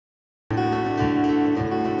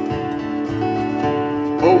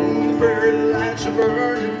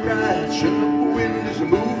Summer wind is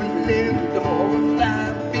moving in, the more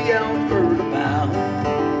alive be Alberta bound.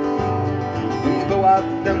 And though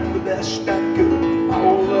I've done the best I could, my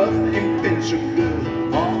whole love ain't been so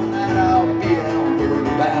good. All night I'll be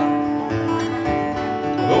Alberta bound.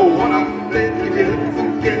 Oh, when I'm ready to get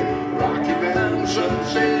forget, Rocky Mountain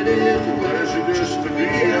sunset is a pleasure just to be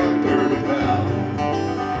Alberta bound.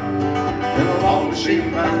 And I'll always see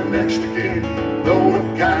my next again, know what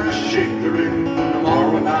kind of shape they're in.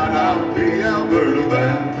 Tomorrow night I'll be Alberta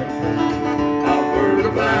bound. Alberta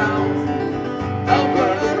bound,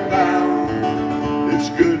 Alberta bound. It's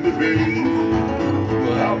good to be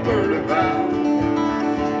Alberta bound.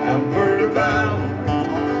 Alberta bound,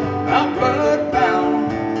 Alberta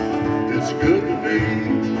bound. It's good to be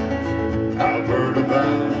Alberta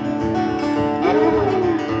bound. Oh.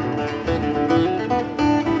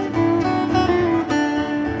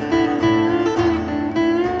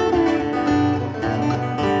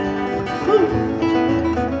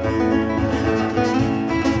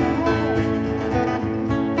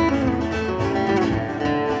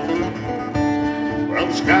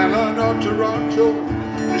 Skyline or Toronto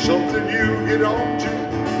is something you get on to,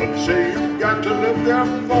 but say you've got to live there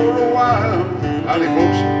for a while. Howdy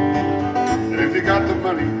folks, and if you got the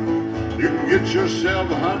money, you can get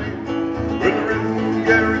yourself a honey with a written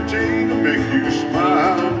guarantee to make you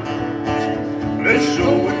smile. Let's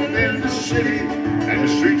go in the city and the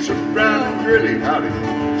streets are brown and gritty. Howdy,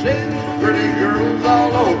 say pretty girls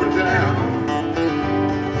all over town.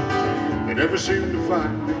 They never seem to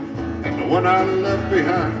find me, and the one I left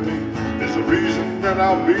behind me is the reason that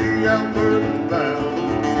I'll be Alberta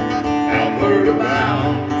bound. Alberta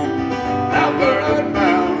bound, Alberta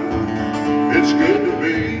bound. It's good to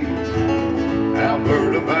be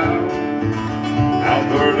Alberta bound.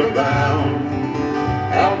 Alberta bound,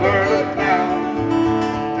 Alberta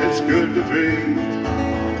bound. It's good to be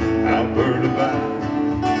Alberta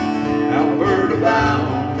bound. Alberta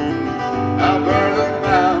bound, Alberta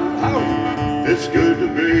bound. It's good to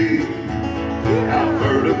be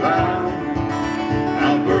Alberta bound,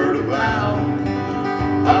 Alberta bound,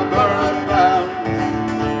 Alberta bound.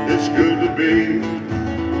 It's good to be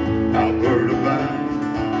Alberta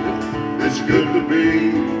bound. It's good to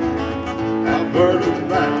be Alberta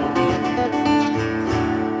bound.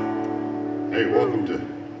 Hey, welcome to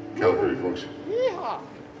Calgary, folks. Yeehaw!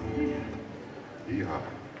 Yeehaw!